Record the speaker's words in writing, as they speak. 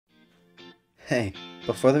Hey,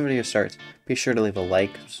 before the video starts, be sure to leave a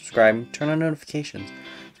like, subscribe, turn on notifications,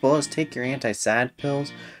 as well as take your anti-sad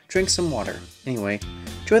pills, drink some water. Anyway,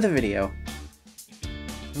 enjoy the video.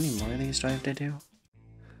 How many more of these do I have to do?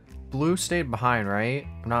 Blue stayed behind, right?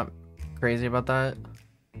 I'm not crazy about that.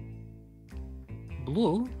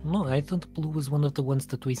 Blue? No, I thought Blue was one of the ones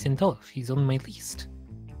that we sent off. He's on my list.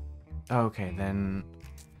 Okay, then...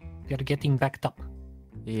 Gotta get him backed up.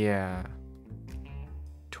 Yeah.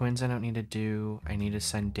 Twins I don't need to do. I need to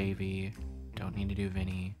send Davy. Don't need to do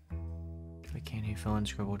Vinnie. We can't do fill in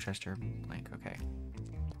scribble, Chester, blank. Okay.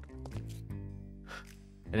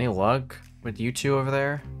 Any luck with you two over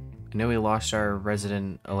there? I know we lost our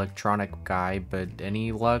resident electronic guy, but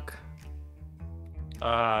any luck?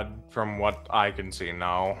 From what I can see,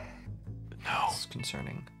 no. No. It's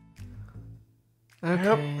concerning. Okay.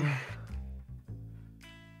 Yep.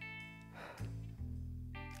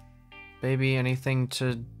 Baby, anything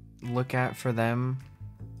to look at for them?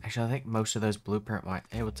 Actually, I think most of those blueprint might.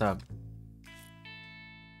 Hey, what's up?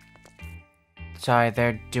 Sorry,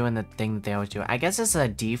 they're doing the thing that they always do. I guess it's a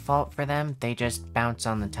default for them. They just bounce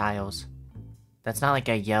on the tiles. That's not like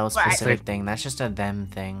a yell specific thing. That's just a them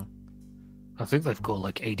thing. I think they've got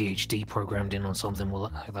like ADHD programmed in or something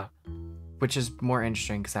like that. Which is more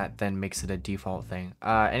interesting because that then makes it a default thing.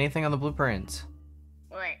 Anything on the blueprints?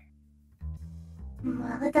 What?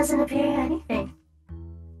 Well, it doesn't appear anything.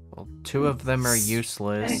 Well, 2 of them are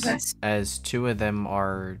useless, as 2 of them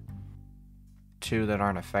are 2 that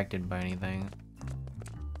aren't affected by anything.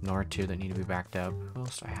 Nor 2 that need to be backed up. Who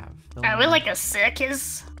else do I have? Are we like a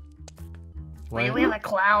circus? What? Wait, we have a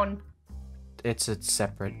clown. It's a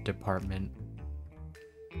separate department.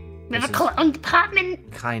 We have a clown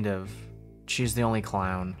department? Kind of. She's the only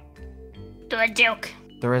clown. Do a joke.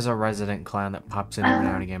 There is a resident clown that pops in every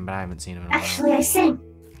now and again, but I haven't seen him in a while. Actually, I sing.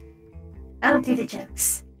 I don't do the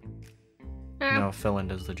jokes. No, Philin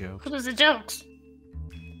does the jokes. Who does the jokes?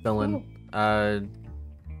 Philin.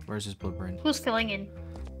 Where's his blueprint? Who's filling in?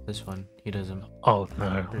 This one. He does them. Oh,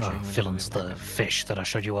 no. Philon's the fish that I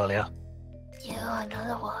showed you earlier. Yeah,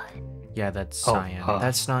 another one. Yeah, that's cyan.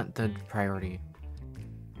 That's not the priority.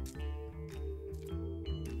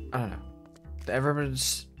 I don't know.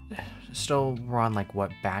 Everyone's still, we're on like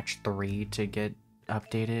what, batch 3 to get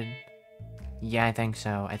updated? Yeah, I think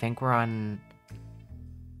so. I think we're on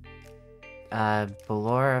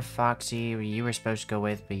Ballora, Foxy, you were supposed to go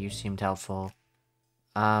with, but you seemed helpful.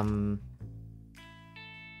 Who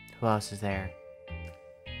else is there?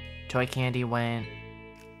 Toy Candy went.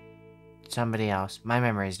 Somebody else. My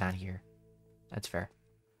memory's not here. That's fair.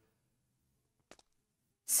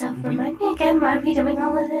 So, remind me again, why are we doing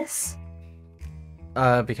all of this?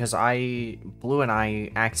 Because Blue and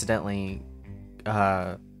I accidentally,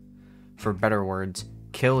 for better words,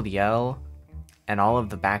 killed Yell, and all of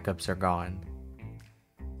the backups are gone.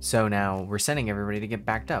 So now we're sending everybody to get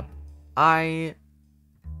backed up. I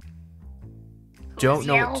don't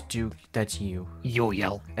know what to do. That's you. You're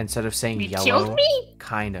Yell. Instead of saying You yellow, killed me?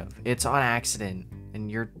 kind of. It's on accident, and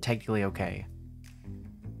you're technically okay.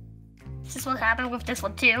 Is this what happened with this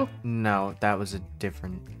one too? No, that was a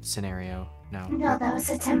different scenario. No. No, that was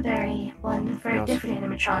a temporary one for a different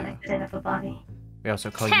animatronic that didn't have a body. We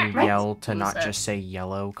also call you Yell to not just say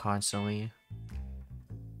yellow constantly.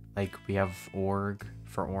 Like, we have Org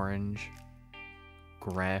for orange,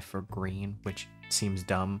 Greh for green, which seems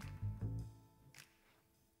dumb.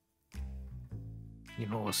 You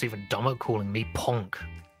know what's even dumber? Calling me Ponk.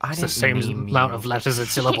 It's the same amount of letters and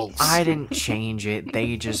syllables. I didn't change it.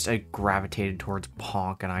 They just gravitated towards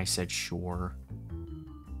Ponk, and I said sure.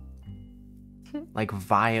 Like,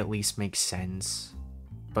 Vi at least makes sense.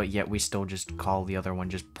 But yet we still just call the other one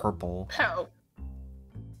just Purple. Poe.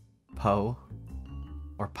 Poe?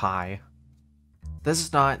 Or Pie. This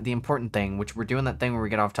is not the important thing, which we're doing that thing where we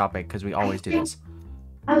get off topic, because we always do this.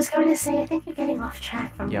 I was going to say, I think you're getting off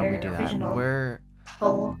track from your we do that. original We're...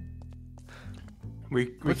 goal. We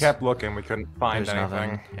kept looking, we couldn't find anything.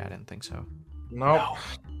 Nothing. Yeah, I didn't think so. Nope. No.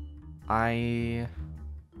 I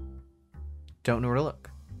don't know where to look.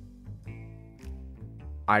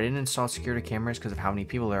 I didn't install security cameras because of how many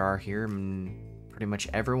people there are here. Pretty much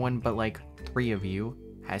everyone but like 3 of you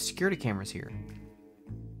has security cameras here.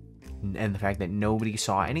 And the fact that nobody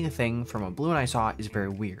saw anything from what Blue and I saw is very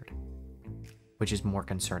weird. Which is more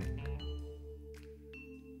concerning.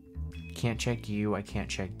 Can't check you, I can't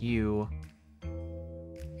check you.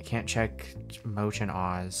 I can't check Moch and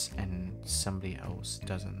Oz, and somebody else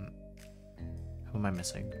doesn't. Who am I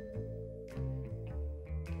missing?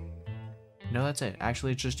 No, that's it.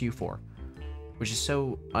 Actually, it's just you 4. Which is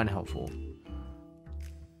so unhelpful.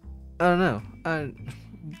 I don't know.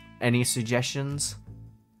 Any suggestions?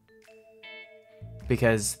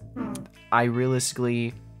 Because I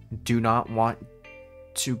realistically do not want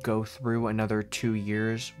to go through another 2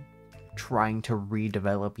 years trying to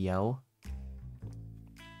redevelop Yell.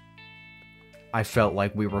 I felt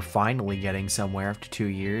like we were finally getting somewhere after 2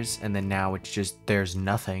 years, and then now it's just, there's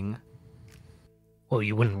nothing. Well,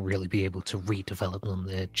 you wouldn't really be able to redevelop them,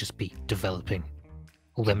 they'd just be developing.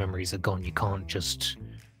 All their memories are gone, you can't just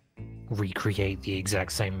recreate the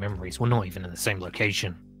exact same memories. We're not even in the same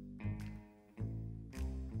location.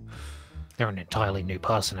 They're an entirely new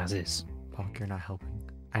person as is. Punk, you're not helping.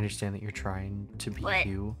 I understand that you're trying to be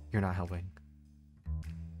you. You're not helping.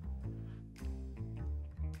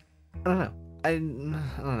 I don't know. I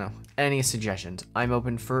don't know. Any suggestions? I'm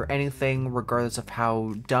open for anything, regardless of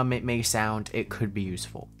how dumb it may sound. It could be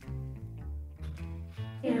useful.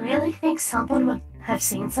 You really think someone would have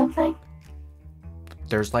seen something?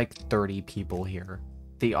 There's like 30 people here.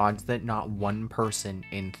 The odds that not one person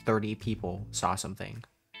in 30 people saw something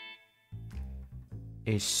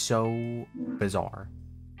is so bizarre.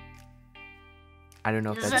 I don't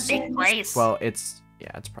know if This that's... is a big place. Well, it's... Yeah,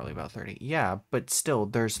 it's probably about 30. Yeah, but still,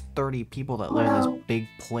 there's 30 people that live in this big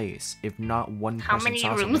place. If not one person How many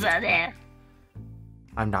saw rooms something. are there?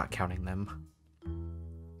 I'm not counting them.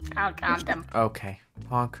 I'll count them. Okay,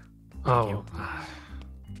 Honk. Oh,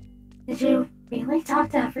 Did you really talk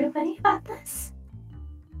to everybody about this?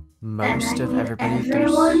 Most And I of mean everybody...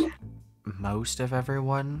 everyone? Most of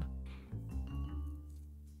everyone?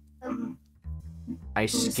 I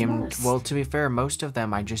Who's skimmed... most? Well, to be fair, most of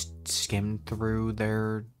them I just skimmed through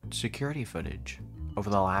their security footage over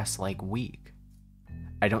the last, like, week.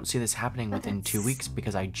 I don't see this happening But within 2 it's- weeks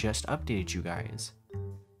because I just updated you guys.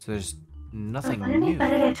 So there's nothing Wouldn't it be new.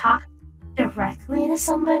 better to talk directly to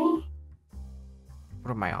somebody?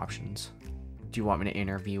 What are my options? Do you want me to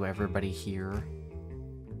interview everybody here?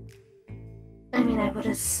 I mean, I would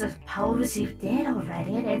have supposed you did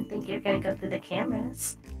already. I didn't think you were gonna go through the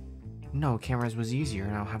cameras. No, cameras was easier,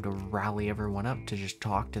 and I don't have to rally everyone up to just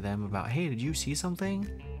talk to them about, hey, did you see something?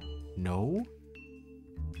 No?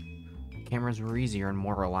 Cameras were easier and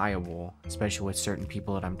more reliable, especially with certain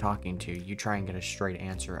people that I'm talking to. You try and get a straight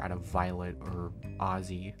answer out of Violet or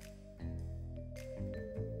Ozzy.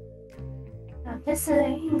 I'm just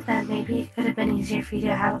saying that maybe it could have been easier for you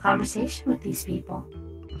to have a conversation with these people.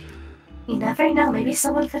 You never know, maybe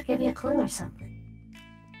someone could give you a clue or something.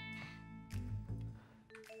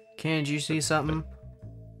 Ken, did you see something?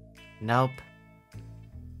 Nope.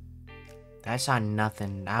 I saw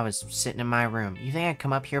nothing. I was sitting in my room. You think I'd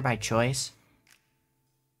come up here by choice?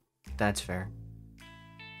 That's fair.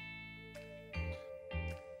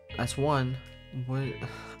 That's one. What?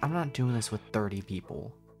 I'm not doing this with 30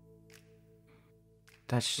 people.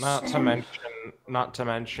 That's just... Not to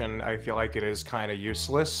mention, I feel like it is kind of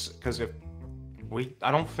useless because if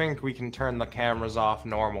I don't think we can turn the cameras off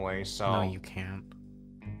normally. So No, you can't.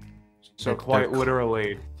 So They're quite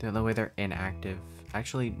literally, the way they're inactive.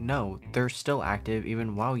 Actually, no, they're still active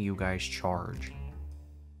even while you guys charge.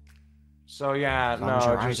 so yeah, As long as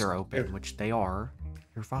no, your eyes just are open, which they are,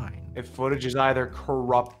 you're fine. if footage is either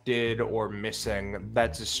corrupted or missing,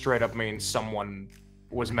 that just straight up means someone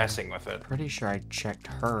was messing with it. Pretty sure I checked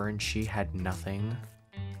her and she had nothing.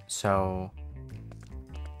 So,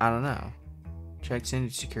 I don't know. Checked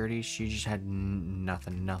into security, she just had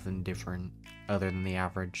nothing different other than the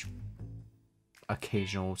average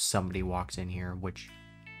occasional somebody walks in here, which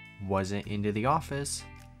wasn't into the office.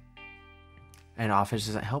 And office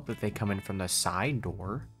doesn't help if they come in from the side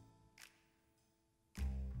door.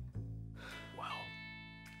 Well,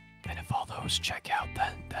 then if all those check out,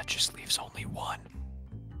 then that just leaves only one.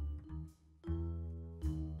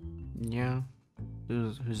 Yeah.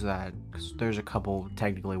 Who's that? 'Cause there's a couple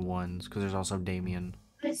technically ones, because there's also Damien.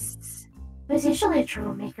 Who's usually a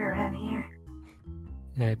troublemaker around here?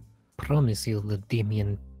 I promise you that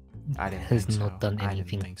Damien I didn't has think not so. done I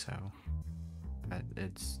anything. didn't think so. But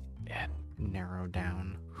it's And narrowed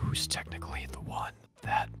down. who's technically the one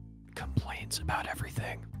that complains about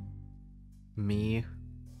everything? Me.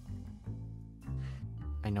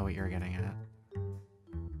 I know what you're getting at.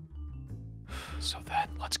 So then,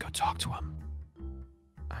 let's go talk to him.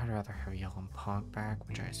 I'd rather have Yell and Pog back,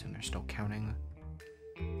 which I assume they're still counting.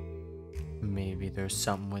 Maybe there's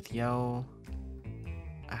something with Yell.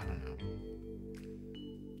 I don't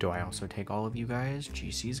know. Do I also take all of you guys?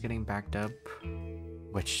 GC's getting backed up,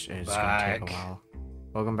 which is gonna take a Back. while.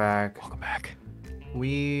 Welcome back. Welcome back.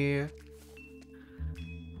 We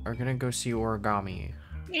are gonna go see Origami.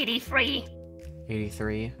 83.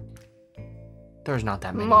 83. There's not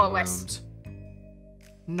that many More or less. rooms.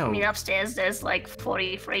 No, I mean, upstairs there's like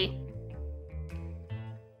 43.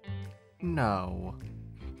 no.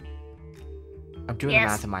 I'm doing the Yes.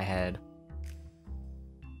 math in my head.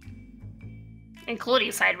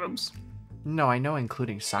 Including side rooms. No, I know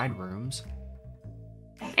including side rooms.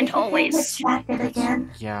 And hallways. Distracted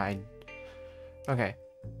again. Yeah, Okay.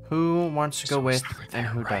 Who wants to go So with through and there,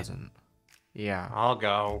 who right? doesn't? Yeah. I'll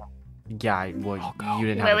go. Yeah, well, I'll go. you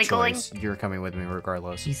didn't Where have we a going? choice. You're coming with me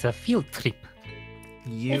regardless. It's a field trip.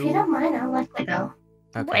 If you don't mind, I'd like to go.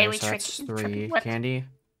 Why Okay, are we so that's tricky- 3. tricky- what? Candy?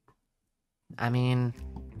 I mean,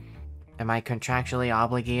 am I contractually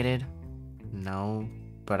obligated? No,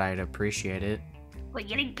 but I'd appreciate it. We're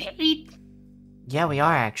getting paid? Yeah, we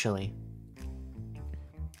are actually.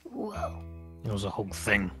 Whoa. It was a whole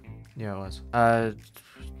thing. Yeah, it was.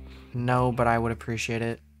 No, but I would appreciate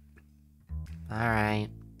it. Alright.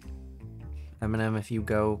 M&M, if you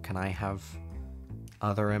go, can I have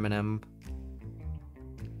other M&M?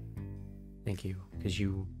 Thank you, because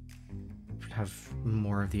you have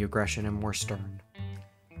more of the aggression and more stern.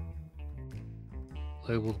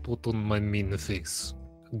 I will put on my mean face.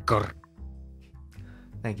 Grr.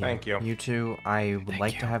 Thank you. Thank you. You two, I would Thank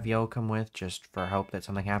like to you. have Yo come with, just for hope that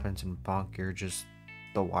something happens, and Bonk, you're just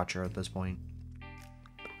the watcher at this point.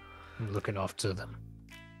 I'm looking after them.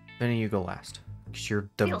 Vinnie, you go last. Because you're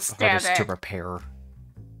the You'll stay hardest to there. repair.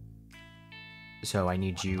 So I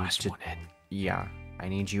need you Last to... one in. Yeah, I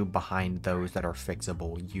need you behind those that are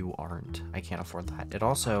fixable. You aren't. I can't afford that. It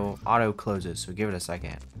also auto-closes, so give it a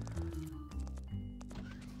second.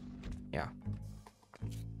 Yeah.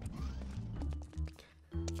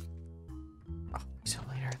 Oh, so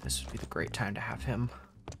later, this would be the great time to have him.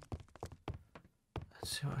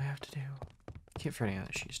 Let's see what we have to do. Keep forgetting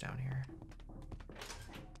that she's down here.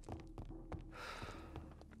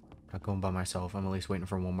 Not going by myself. I'm at least waiting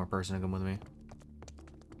for one more person to come with me.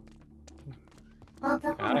 Well,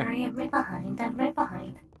 don't Got it. worry, I'm right behind. I'm right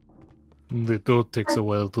behind. The door takes a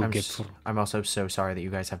while to get through. I'm also so sorry that you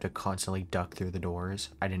guys have to constantly duck through the doors.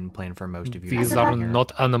 I didn't plan for most of you. to These be are down here. not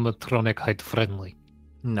animatronic height friendly.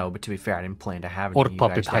 No, but to be fair, I didn't plan to have Or any of you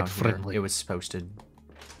puppet guys down height here. friendly. It was supposed to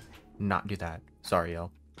not do that. Sorry,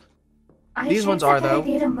 yo. Are you These sure ones it's a are, good though.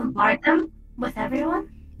 idea to bombard them with everyone?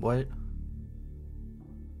 What?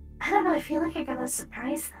 I don't know, I feel like you're gonna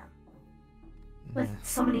surprise them. With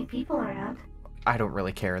so many people around. I don't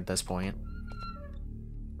really care at this point.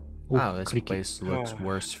 Ooh, Wow, this creaky. place looks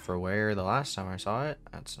worse for wear the last time I saw it.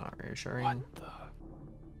 That's not reassuring. What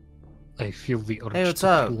the? I feel the urge Hey, what's to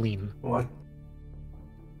up? clean. What?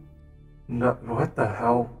 No, what the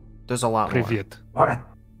hell? There's a lot more. Привет. What?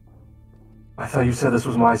 I thought you said this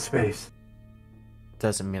was my space.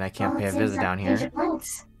 Doesn't mean I can't Well, pay a it seems visit like down Major here.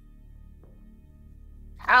 Planks.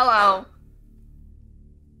 Hello.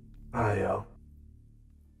 Hi, yo.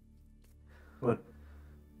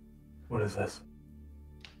 What is this?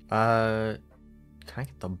 Can I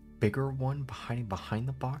get the bigger one behind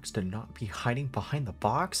the box to not be hiding behind the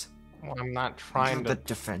box? Well, I'm not trying The to.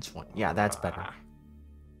 defense one. Yeah, that's better.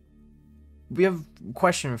 We have a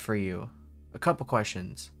question for you. A couple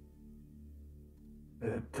questions.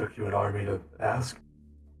 It took you an army to ask?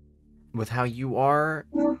 With how you are,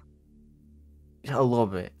 Yeah. a little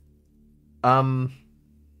bit.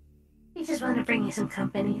 He just wanted to bring you some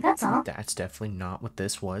company, that's all. That's definitely not what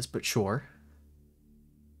this was, but sure.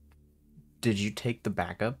 Did you take the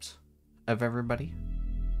backups of everybody?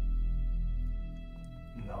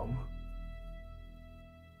 No.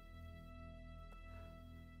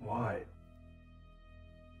 Why?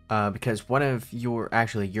 Because one of your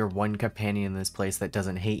one companion in this place that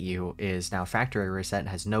doesn't hate you is now factory reset and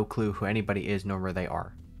has no clue who anybody is nor where they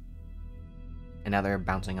are. And now they're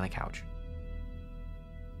bouncing on the couch.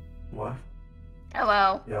 What?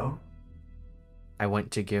 Hello. Yo? I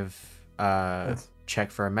went to give That's...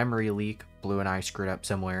 check for a memory leak. Blue and I screwed up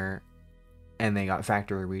somewhere, and they got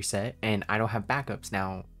factory reset, and I don't have backups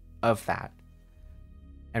now of that.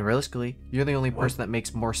 And realistically, you're the only What? person that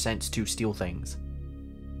makes more sense to steal things.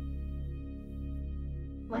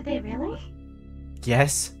 Were they really?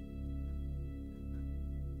 Yes.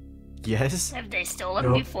 Yes. Have they stolen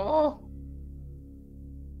Nope. before?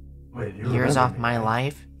 Wait, you Years remember off me, my right?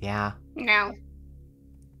 life. Yeah. No.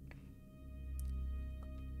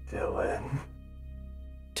 Dylan.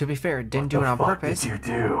 To be fair, didn't What do the it on fuck purpose. did you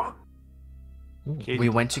do? We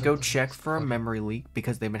went to go check for a memory leak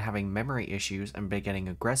because they've been having memory issues and been getting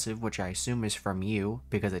aggressive, which I assume is from you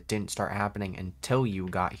because it didn't start happening until you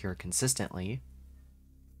got here consistently.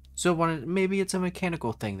 So maybe it's a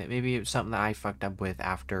mechanical thing, that maybe it's something that I fucked up with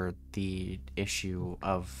after the issue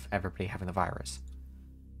of everybody having the virus.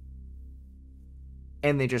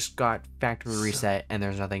 And they just got factory reset and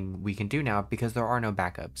there's nothing we can do now because there are no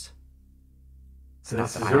backups. So Not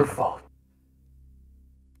this that is I your have. fault.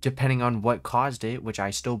 depending on what caused it, which I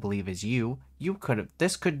still believe is you could have.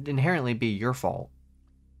 This could inherently be your fault.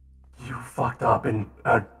 You fucked up and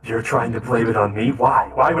you're trying to blame it on me? Why?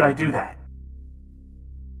 Why would I do that?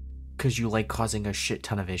 Because you like causing a shit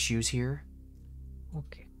ton of issues here.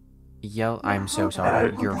 Okay. Yell, I'm so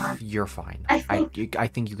sorry. You're fine. I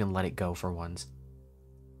think you can let it go for once.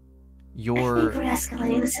 I think we're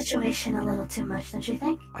escalating the situation a little too much, don't you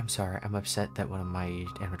think? I'm sorry. I'm upset that one of my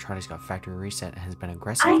animatronics got factory reset and has been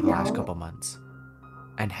aggressive for the last couple months.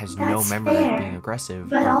 And has no memory of being aggressive,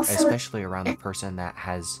 but also especially around the person that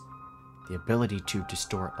has the ability to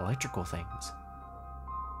distort electrical things.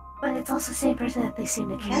 But it's also the same person that they seem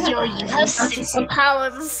to care Yo, about. you have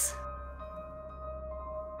superpowers.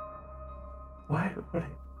 Why would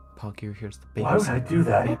Palkir, here's the baby. Why would I do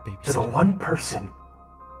that to the one person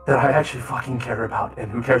that I actually fucking care about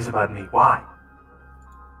and who cares about me? Why?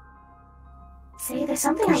 See, there's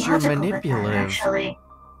something Because you're illogical with manipulative. that, actually.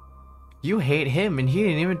 You hate him and he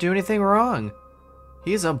didn't even do anything wrong.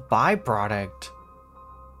 He's a byproduct.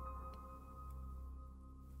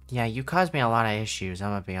 Yeah, you caused me a lot of issues,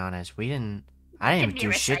 I'm gonna be honest. I didn't even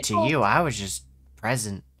do shit to you. I was just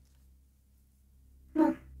present.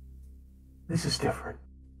 This is different.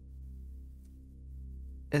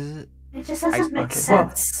 Is it? It just doesn't make okay,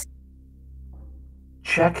 sense.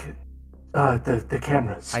 Check the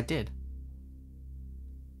cameras. I did.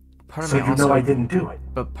 Part of So me you also, know I didn't do it.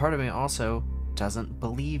 But part of me also doesn't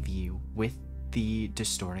believe you with the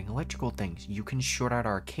distorting electrical things. You can short out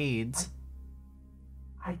arcades.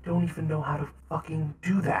 I don't even know how to fucking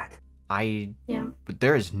do that. But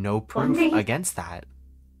there is no proof against that.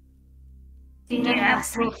 Do you know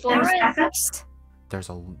last time there was backups? There's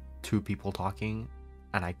two people talking,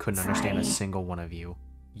 and I couldn't understand a single one of you.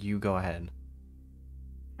 You go ahead.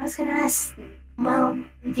 I was gonna ask, well,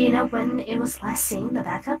 do you know when it was last seen, the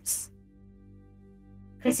backups?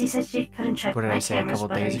 Because you said you couldn't check What did my I say a cameras, couple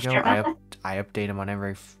but are days you ago? sure about that? I update them on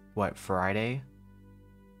every, Friday?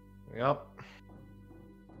 Yep.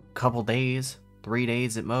 Couple days, 3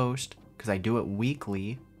 days at most, because I do it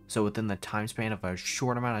weekly, so within the time span of a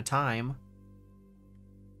short amount of time.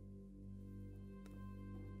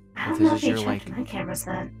 I don't If know this if is you your checked my cameras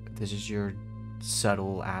then. this is your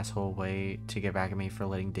subtle asshole way to get back at me for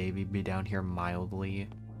letting Davey be down here mildly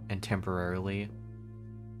and temporarily,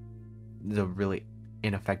 the really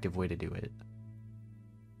ineffective way to do it.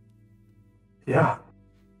 Yeah.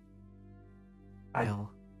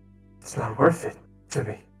 It's not worth it to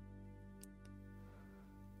me.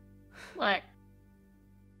 What?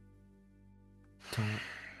 Don't.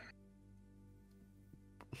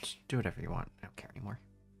 Just do whatever you want. I don't care anymore.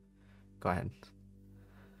 Go ahead.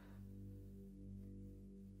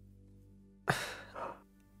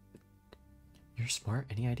 You're smart.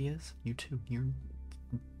 Any ideas? You too. You're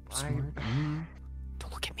smart.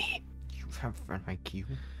 Don't look at me. You have an IQ.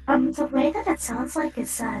 The way that it sounds like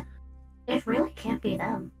is that it really can't be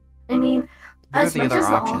them. I mean, What are as the much other as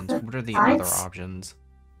options? all the What are the other fights- options?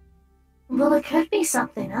 Well, it could be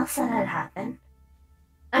something else that had happened.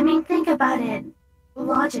 I mean, think about it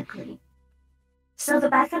logically. So the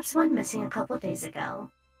backups went missing a couple days ago,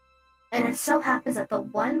 and it so happens that the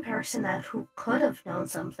one person who could have known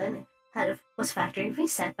something was factory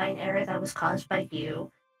reset by an error that was caused by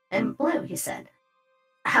you and Blue, he said.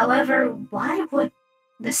 However, why would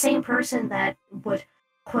the same person that would,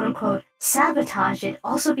 quote-unquote, sabotage it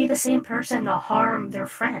also be the same person to harm their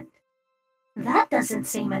friend? That doesn't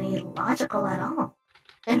seem any logical at all.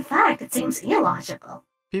 In fact, it seems illogical.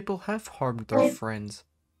 People have harmed their friends.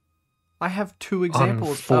 I have 2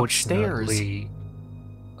 examples upstairs. Unfortunately,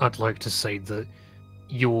 I'd like to say that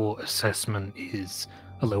your assessment is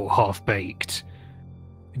a little half-baked.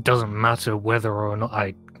 It doesn't matter whether or not...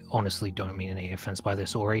 I honestly don't mean any offense by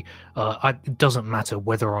this, Ori. It doesn't matter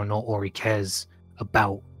whether or not Ori cares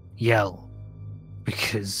about Yell.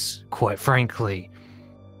 Because, quite frankly,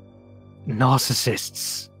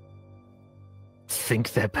 narcissists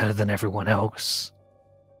think they're better than everyone else.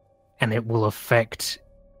 And it will affect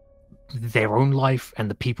their own life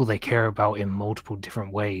and the people they care about in multiple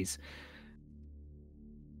different ways.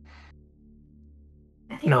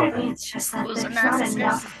 I think maybe it's just that Who's a there's not narcissist?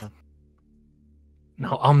 enough.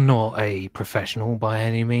 Now, I'm not a professional by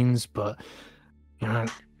any means, but, you know,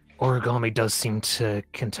 Origami does seem to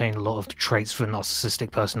contain a lot of the traits for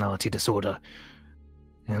narcissistic personality disorder.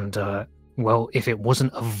 And, well, if it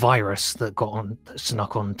wasn't a virus that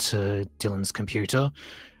snuck onto Dylan's computer,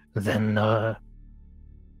 then,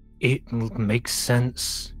 it makes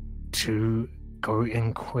sense to go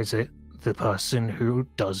inquisite the person who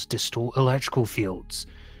does distort electrical fields,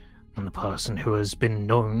 and the person who has been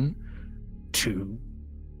known to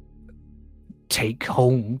take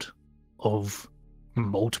hold of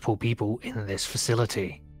multiple people in this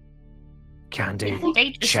facility. Candy,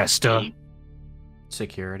 They just Chester.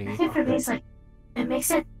 Security. I think for me, it's like, it makes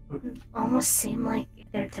it almost seem like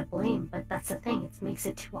they're to blame, but that's the thing, it makes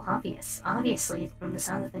it too obvious. Obviously, from the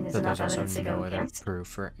sound of things, there's But enough there's evidence also to go no other against. proof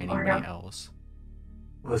for Or anybody no. else.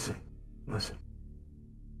 Listen.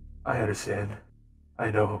 I understand.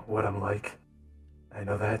 I know what I'm like. I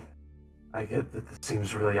know that. I get that this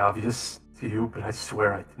seems really obvious to you, but I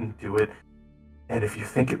swear I didn't do it. And if you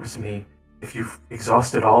think it was me, if you've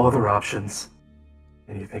exhausted all other options,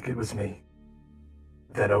 and you think it was me,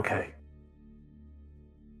 then okay.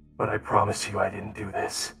 But I promise you I didn't do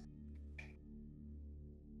this.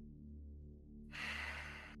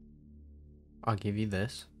 I'll give you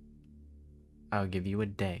this. I'll give you a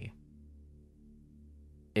day.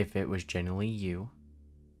 If it was genuinely you,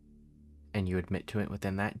 and you admit to it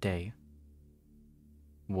within that day,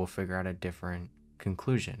 we'll figure out a different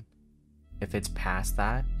conclusion. If it's past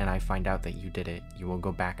that, and I find out that you did it, you will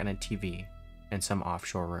go back on a TV in some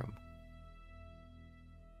offshore room.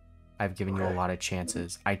 I've given you a lot of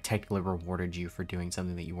chances. I technically rewarded you for doing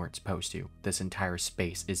something that you weren't supposed to. This entire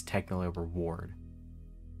space is technically a reward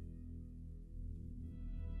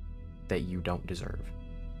that you don't deserve.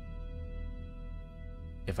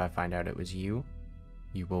 If I find out it was you,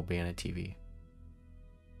 you will be on a TV.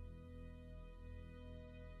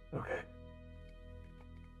 Okay.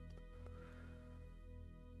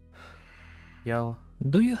 Yo.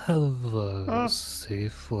 Do you have a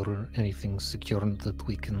safe or anything secure that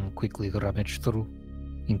we can quickly rummage through?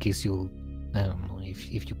 In case you, I don't know,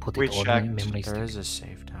 if you put We it on checked. a memory There stick. is a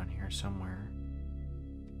safe down here somewhere.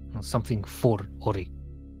 Something for Ori.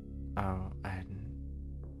 Oh,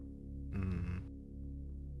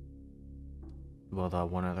 Well, the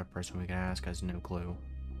one other person we can ask has no clue.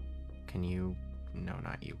 Can you... No,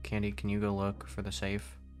 not you. Candy, can you go look for the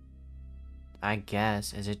safe? I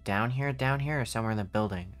guess. Is it down here? Down here or somewhere in the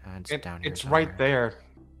building? It's down here It's somewhere. right there,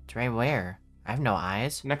 It's right where? I have no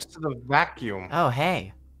eyes. next to the vacuum. Oh,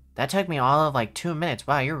 hey. That took me all of like 2 minutes.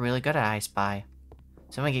 Wow, you're really good at I Spy.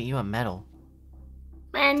 Someone get you a medal.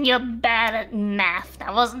 Man, you're bad at math.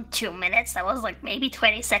 That wasn't 2 minutes. That was like maybe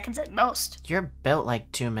 20 seconds at most. You're built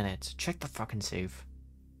like 2 minutes. Check the fucking safe.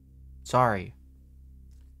 Sorry.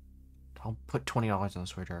 I'll put $20 on the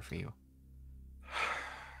sweater for you.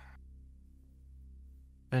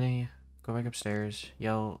 Vinnie, go back upstairs.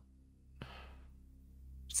 Yell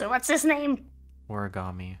So what's his name?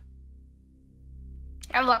 Origami.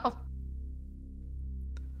 Hello.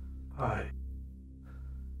 Hi.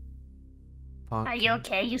 Punk, Are you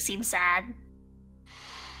okay? You seem sad.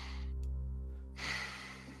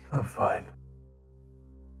 I'm fine.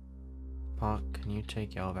 Punk, can you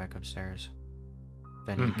take Yell back upstairs?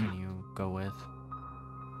 Vinnie, can you go with?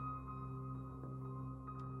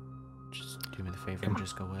 Just do me the favor and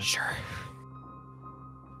just go with. Sure.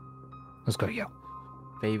 Let's go, yo.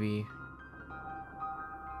 Baby.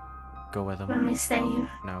 Go with him. Let me stay.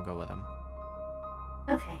 No, go with him.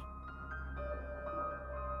 Okay.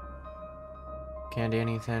 Candy,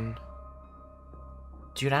 anything?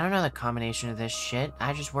 Dude, I don't know the combination of this shit.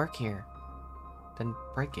 I just work here. Then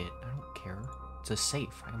break it. I don't care. It's a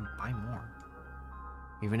safe. I can buy more.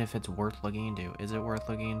 Even if it's worth looking into. Is it worth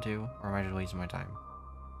looking into? Or am I just wasting my time?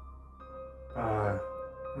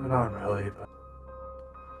 Not really, but...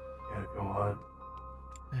 Yeah, go on.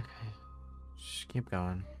 Okay. Just keep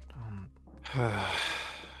going.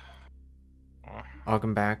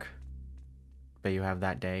 Welcome back. Bet you have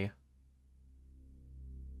that day.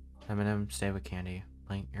 M&M, stay with Candy.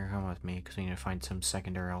 Link, you're coming with me because we need to find some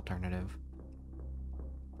secondary alternative.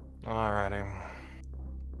 Alrighty.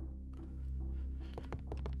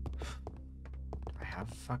 I have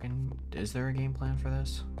fucking... Is there a game plan for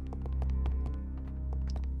this?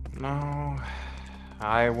 No,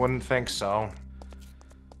 I wouldn't think so.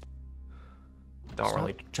 Don't Stop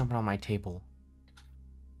really. jumping on my table.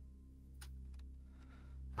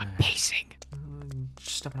 I'm pacing.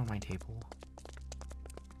 Just stepping on my table.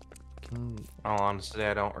 Well, honestly,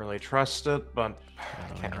 I don't really trust it, but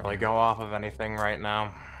I can't really go off of anything right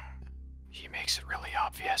now. He makes it really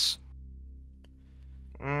obvious.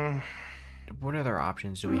 What other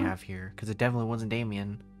options do we have here? Because it definitely wasn't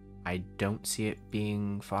Damien. I don't see it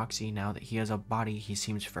being Foxy. Now that he has a body, he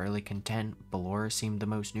seems fairly content. Ballora seemed the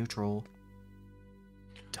most neutral.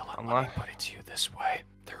 Dylan, let me put it to you this way.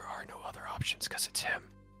 There are no other options because it's him.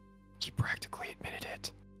 He practically admitted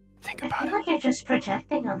it. Think I about feel it. like you're just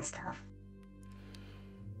projecting on stuff.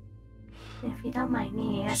 If you don't mind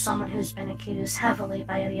me, as someone who's been accused heavily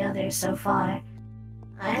by the others so far,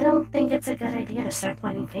 I don't think it's a good idea to start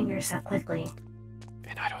pointing fingers that quickly.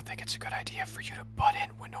 and I don't think it's a good idea for you to butt in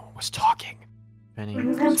when no one was talking. Vinny,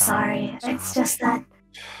 I'm stop, sorry. stop. It's just that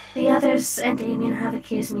the others and Damien have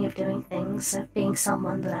accused me of doing things, of being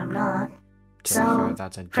someone that I'm not. To be So, fair,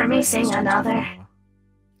 that's a for me different seeing instance of another- law.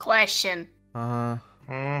 Question. Hmm.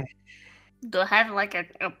 Do I have like an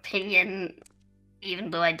opinion, even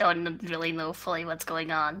though I don't really know fully what's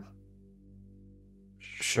going on?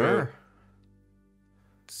 Sure.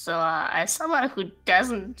 So, as someone who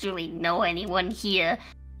doesn't really know anyone here,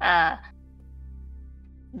 that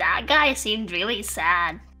guy seemed really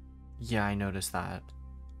sad. Yeah, I noticed that.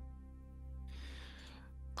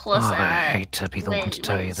 Plus, I hate to be the one to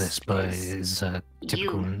tell you wait, this, but it is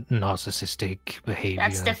typical narcissistic behavior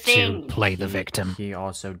That's the to thing. play the victim. He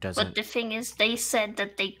also But doesn't. the thing is, they said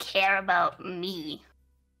that they care about me.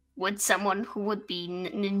 Would someone who would be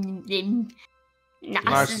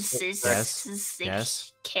narcissistic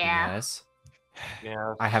Yes. care? Yes.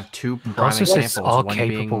 Yeah. I have two prime Narcissists examples. are One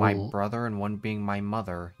being my capable- brother and one being my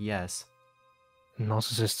mother. Yes.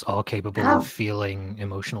 Narcissists are capable Oh. of feeling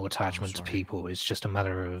emotional attachment to sorry. people. It's just a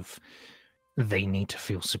matter of they need to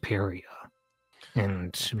feel superior.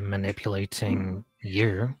 And manipulating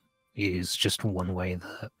you is just one way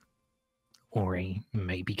that Ori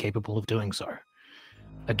may be capable of doing so.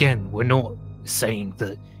 Again, we're not saying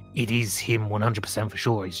that it is him 100% for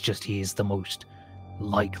sure. It's just he is the most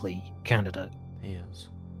likely candidate. He is.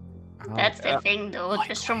 That's the thing, though.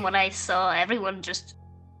 Just from what I saw, everyone just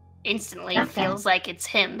instantly Okay. feels like it's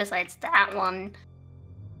him. Besides that one,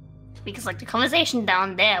 because like the conversation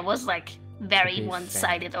down there was like very be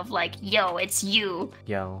one-sided. Of like, "Yo, it's you."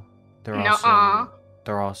 Yo, there Nuh-uh.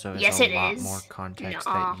 also is Yes, a it lot is. more context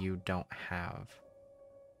Nuh-uh. that you don't have.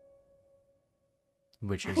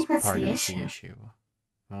 Which I is think that's part the of issue. the issue.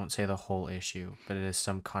 I won't say the whole issue, but it is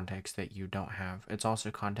some context that you don't have. It's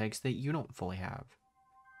also context that you don't fully have.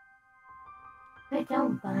 I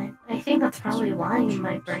don't, but I think that's probably why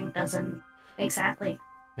my brain doesn't exactly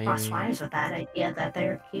cross Maybe. wires with that idea that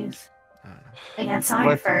they're accused. I don't know. Again, sorry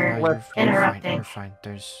Let- for No, you're fine, interrupting. You're fine.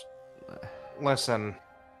 There's. Listen,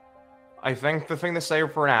 I think the thing to say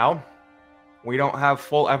for now, we don't have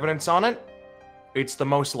full evidence on it. It's the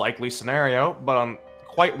most likely scenario, but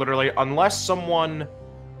quite literally, unless someone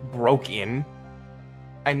broke in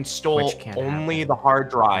and stole Which can't only happen. the hard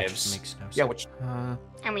Which drives. makes no sense. Yeah, which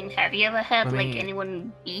I mean, have you ever had Let like me-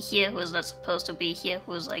 anyone be here who's not supposed to be here,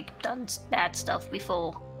 who's like done bad stuff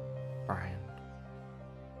before? Brian.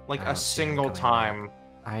 like I a don't see him single going time.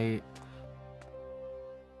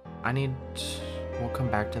 I need. We'll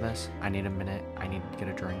come back to this. I need a minute. I need to get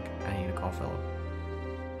a drink. I need to call Philip.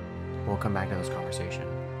 We'll come back to this conversation.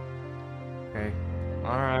 Okay.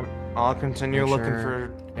 All right, I'll continue Make looking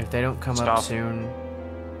sure- If they don't come up stuff. soon,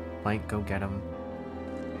 like, go get them.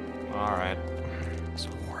 for. All right.